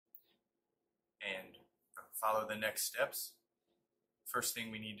and follow the next steps. First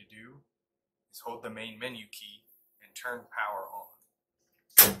thing we need to do is hold the main menu key and turn power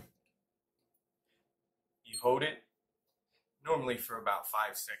on. You hold it normally for about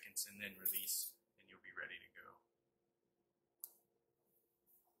 5 seconds and then release, and you'll be ready to go.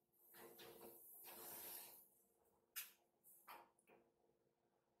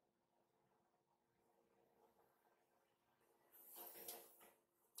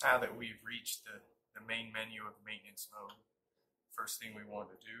 Now that we've reached the main menu of maintenance mode, first thing we want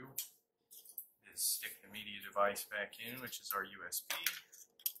to do is stick the media device back in, which is our USB.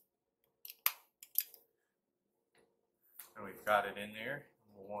 And we've got it in there.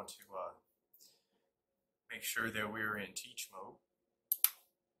 We'll want to make sure that we're in teach mode.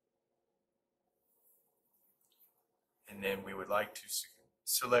 And then we would like to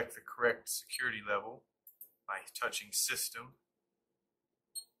select the correct security level by touching System,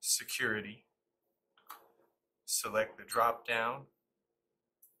 Security, select the drop down,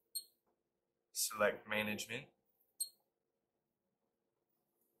 select Management,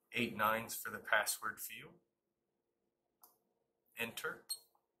 8 nines for the password field, enter.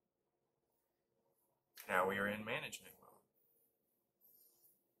 Now we are in management mode.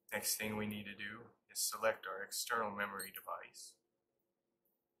 Next thing we need to do is select our external memory device,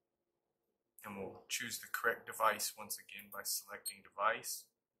 and we'll choose the correct device once again by selecting Device.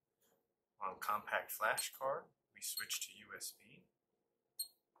 On Compact Flash Card, we switch to USB.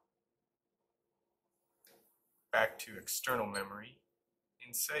 Back to external memory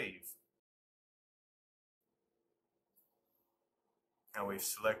and save. Now we've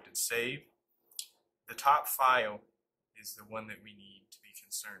selected Save. The top file is the one that we need to be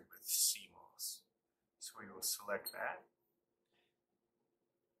concerned with, CMOS. So we will select that.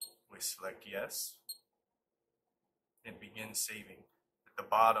 We select Yes, and begin saving. At the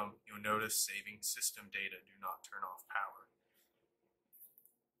bottom, you'll notice saving system data, do not turn off power.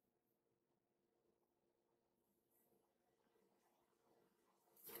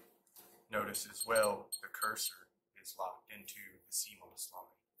 Notice as well the cursor is locked into the CMOS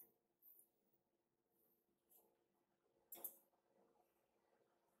line.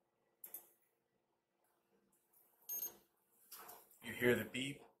 You hear the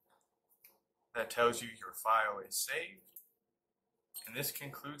beep that tells you your file is saved. And this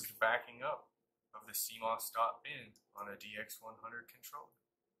concludes the backing up of the CMOS.bin on a DX100 controller.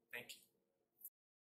 Thank you.